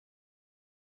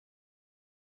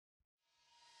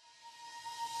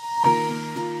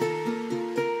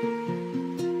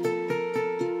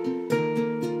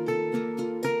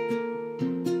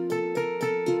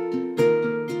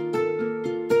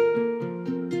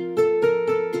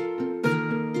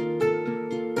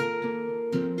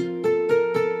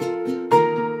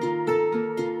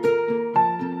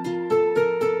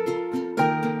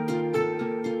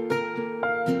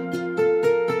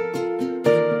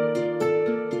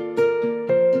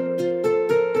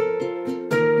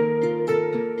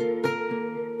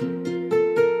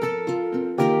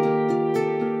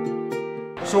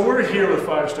So we're here with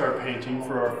Five Star Painting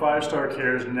for our 5 Star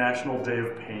Cares National Day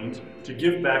of Paint to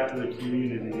give back to the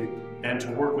community and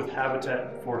to work with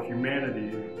Habitat for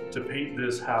Humanity to paint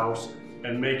this house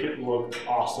and make it look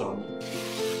awesome.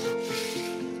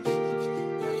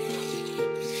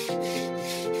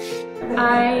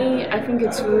 I think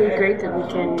it's really great that we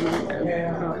can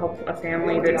help a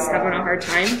family that's having a hard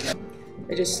time.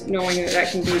 Just knowing that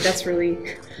can be, that's really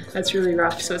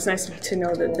rough. So it's nice to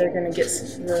know that they're going to get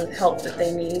the help that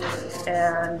they need.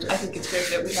 And I think it's great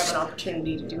that we have an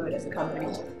opportunity to do it as a company.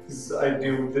 I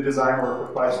do the design work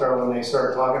with 5 Star. When they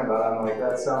started talking about it, I'm like,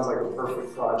 that sounds like a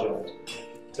perfect project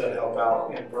to help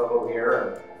out in Provo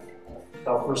here and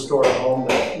help restore a home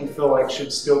that we feel like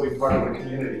should still be part of the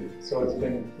community. So it's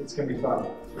going to be fun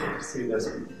to see this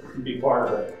and be part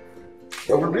of it.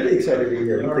 Well, we're really excited to be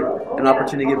here. An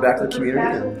opportunity to give back to the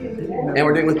community, and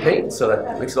we're doing it with paint, so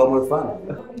that makes it all more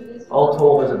fun. All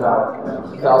told, there's about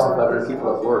 1,500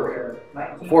 people at work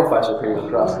for 5 Star Painting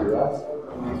across the U.S.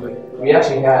 We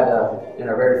actually had, in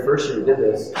our very first year we did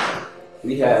this,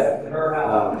 we had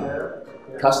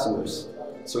customers.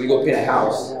 So we go paint a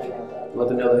house, let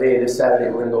them know that, hey, this Saturday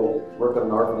we're going to go work on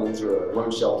an orphanage or a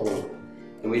women's shelter.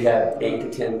 And we had 8 to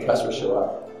 10 customers show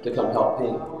up to come help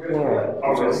paint.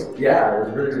 Yeah, it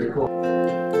was really, really cool.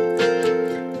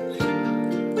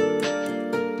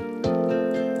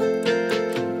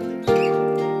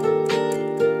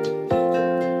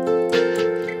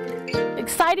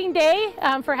 Exciting day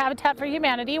for Habitat for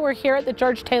Humanity. We're here at the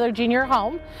George Taylor Jr.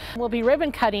 home. We'll be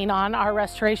ribbon cutting on our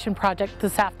restoration project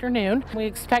this afternoon. We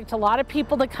expect a lot of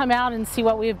people to come out and see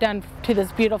what we have done to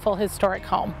this beautiful historic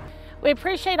home. We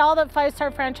appreciate all that 5 Star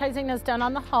Franchising has done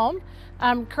on the home.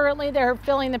 Currently they're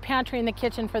filling the pantry and the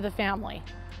kitchen for the family.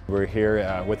 We're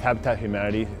here with Habitat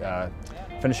Humanity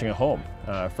finishing a home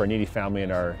for a needy family in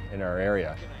our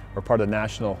area. We're part of the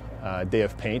National Day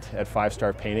of Paint at 5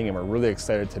 Star Painting, and we're really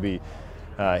excited to be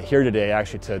here today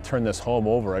actually to turn this home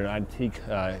over, an antique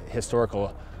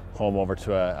historical home over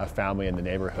to a family in the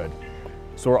neighborhood.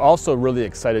 So we're also really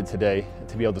excited today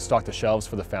to be able to stock the shelves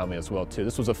for the family as well too.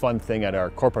 This was a fun thing at our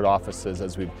corporate offices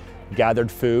as we've gathered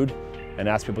food and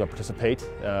asked people to participate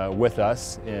with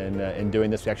us in doing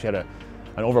this. We actually had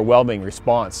an overwhelming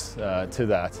response to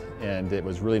that, and it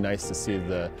was really nice to see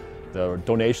the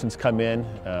donations come in.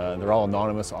 They're all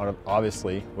anonymous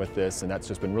obviously with this, and that's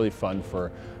just been really fun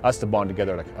for us to bond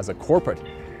together as a corporate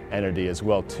entity as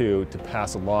well too, to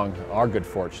pass along our good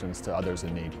fortunes to others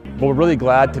in need. Well, we're really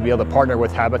glad to be able to partner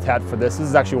with Habitat for this. This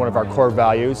is actually one of our core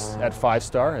values at 5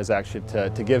 Star, is actually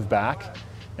to give back.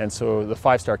 And so the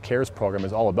 5 Star Cares program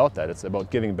is all about that. It's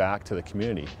about giving back to the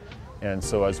community. And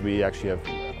so as we actually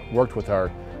have worked with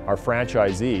our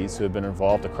franchisees who have been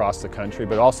involved across the country,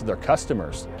 but also their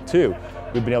customers too,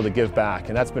 we've been able to give back.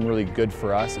 And that's been really good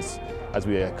for us as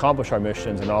we accomplish our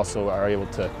missions and also are able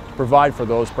to provide for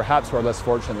those perhaps who are less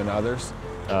fortunate than others.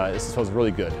 This was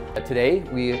really good. Today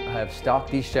we have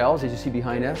stocked these shelves, as you see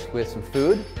behind us, with some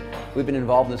food. We've been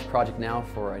involved in this project now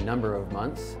for a number of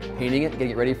months, painting it,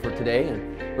 getting it ready for today,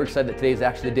 and we're excited that today is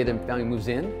actually the day the family moves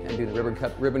in and do the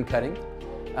ribbon cutting.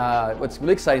 What's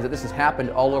really exciting is that this has happened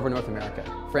all over North America.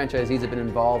 Franchisees have been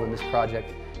involved in this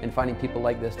project and finding people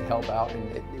like this to help out, and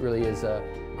it really is a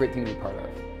great thing to be part of.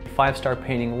 5 Star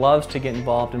Painting loves to get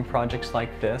involved in projects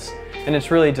like this, and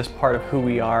it's really just part of who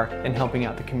we are in helping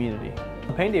out the community.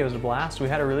 The paint day was a blast. We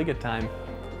had a really good time.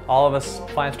 All of us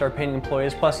 5 Star Painting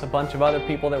employees, plus a bunch of other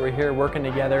people that were here working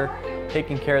together,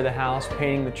 taking care of the house,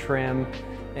 painting the trim,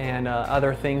 and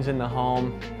other things in the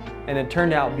home. And it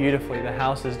turned out beautifully. The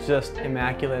house is just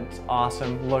immaculate, it's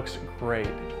awesome, looks great.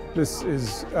 This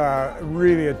is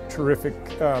really a terrific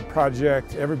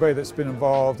project. Everybody that's been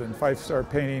involved in 5 Star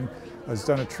Painting has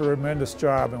done a tremendous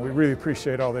job, and we really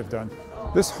appreciate all they've done.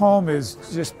 This home is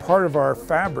just part of our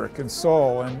fabric and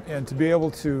soul, and to be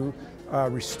able to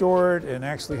restore it and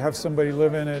actually have somebody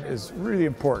live in it is really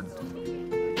important.